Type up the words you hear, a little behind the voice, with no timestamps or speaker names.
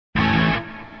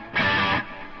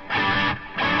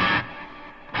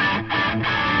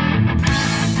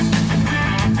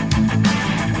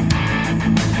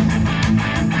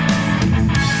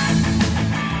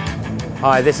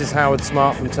Hi, this is Howard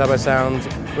Smart from Turbo Sound.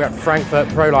 We're at Frankfurt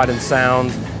Prolight Sound,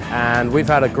 and we've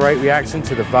had a great reaction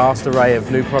to the vast array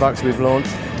of new products we've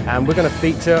launched, and we're going to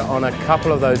feature on a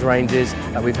couple of those ranges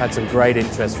that we've had some great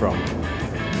interest from,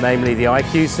 namely the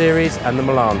IQ series and the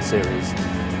MILAN series.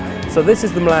 So this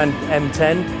is the MILAN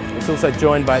M10. It's also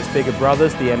joined by its bigger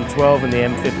brothers, the M12 and the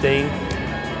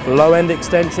M15. For low-end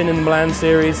extension in the MILAN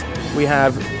series, we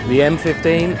have the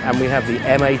M15 and we have the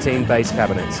M18 bass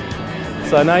cabinets.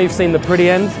 So now you've seen the pretty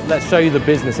end, let's show you the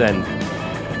business end.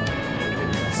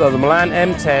 So the MILAN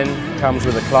M10 comes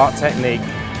with a Clark Technique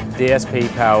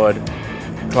DSP-powered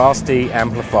Class D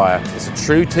amplifier. It's a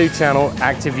true 2-channel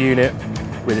active unit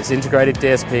with its integrated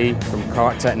DSP from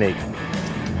Clark Technique.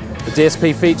 The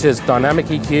DSP features dynamic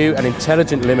EQ and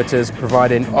intelligent limiters,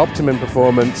 providing optimum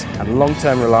performance and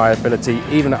long-term reliability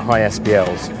even at high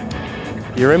SPLs.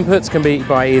 Your inputs can be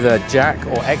by either jack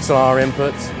or XLR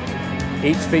inputs.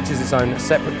 Each features its own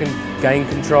separate gain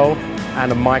control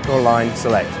and a micro line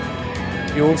select.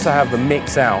 You also have the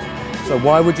mix out. So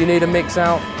why would you need a mix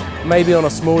out? Maybe on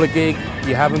a smaller gig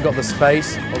you haven't got the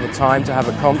space or the time to have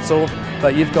a console,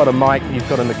 but you've got a mic, you've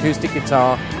got an acoustic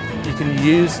guitar. You can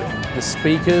use the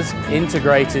speaker's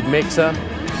integrated mixer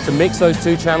to mix those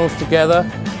 2 channels together,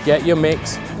 get your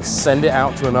mix and send it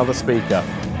out to another speaker.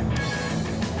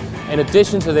 In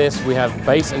addition to this, we have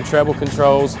bass and treble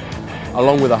controls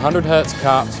along with a 100 Hz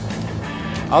cut.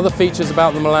 Other features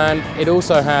about the MILAN, it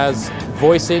also has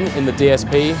voicing in the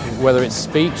DSP. Whether it's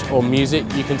speech or music,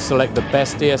 you can select the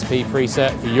best DSP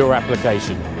preset for your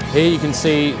application. Here you can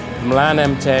see the MILAN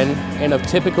M10 in a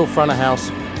typical front of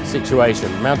house situation,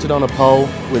 mounted on a pole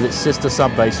with its sister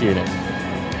sub-bass unit.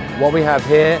 What we have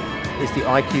here is the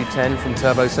IQ10 from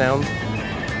Turbo Sound.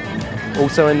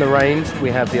 Also in the range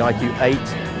we have the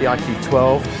IQ8, the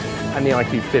IQ12 and the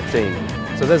IQ15.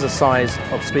 So there's a size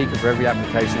of speaker for every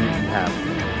application you can have.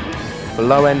 For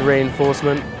low-end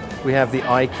reinforcement we have the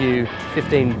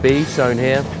IQ15B shown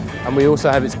here, and we also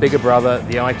have its bigger brother,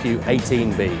 the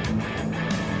IQ18B.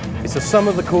 So some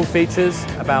of the cool features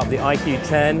about the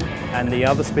IQ10 and the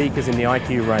other speakers in the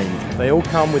IQ range. They all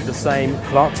come with the same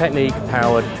Clark Technique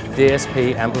powered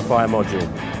DSP amplifier module.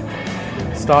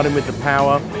 Starting with the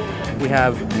power, we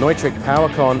have Neutrik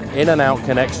PowerCon in and out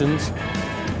connections.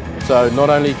 So not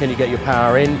only can you get your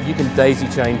power in, you can daisy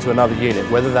chain to another unit,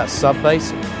 whether that's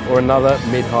sub-bass or another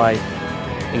mid-high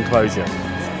enclosure.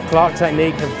 Clark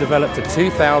Technique have developed a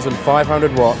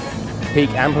 2,500 watt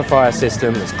peak amplifier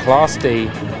system that's Class D,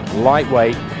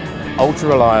 lightweight, ultra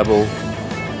reliable.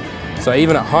 So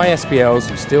even at high SPLs,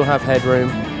 you still have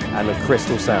headroom and a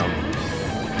crystal sound.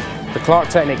 The Clark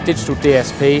Technique digital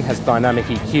DSP has dynamic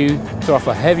EQ to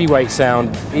offer heavyweight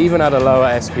sound even at a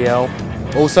lower SPL.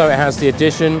 Also, it has the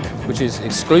addition, which is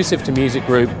exclusive to Music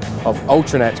Group, of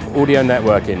Ultranet audio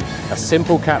networking. A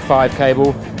simple Cat5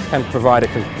 cable can provide a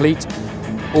complete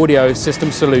audio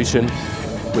system solution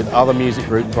with other Music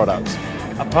Group products.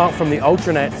 Apart from the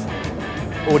Ultranet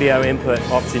audio input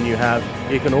option you have,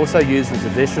 you can also use the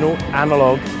traditional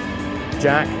analog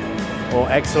jack or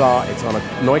XLR. It's on a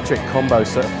Neutrik combo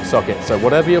socket, so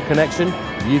whatever your connection,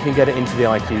 you can get it into the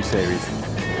IQ series.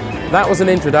 That was an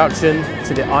introduction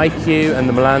to the IQ and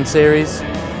the MILAN series.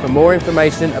 For more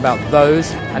information about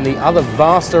those and the other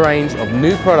vast range of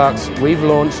new products we've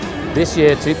launched this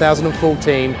year,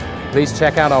 2014, please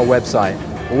check out our website,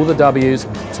 all the W's,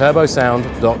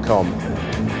 turbosound.com.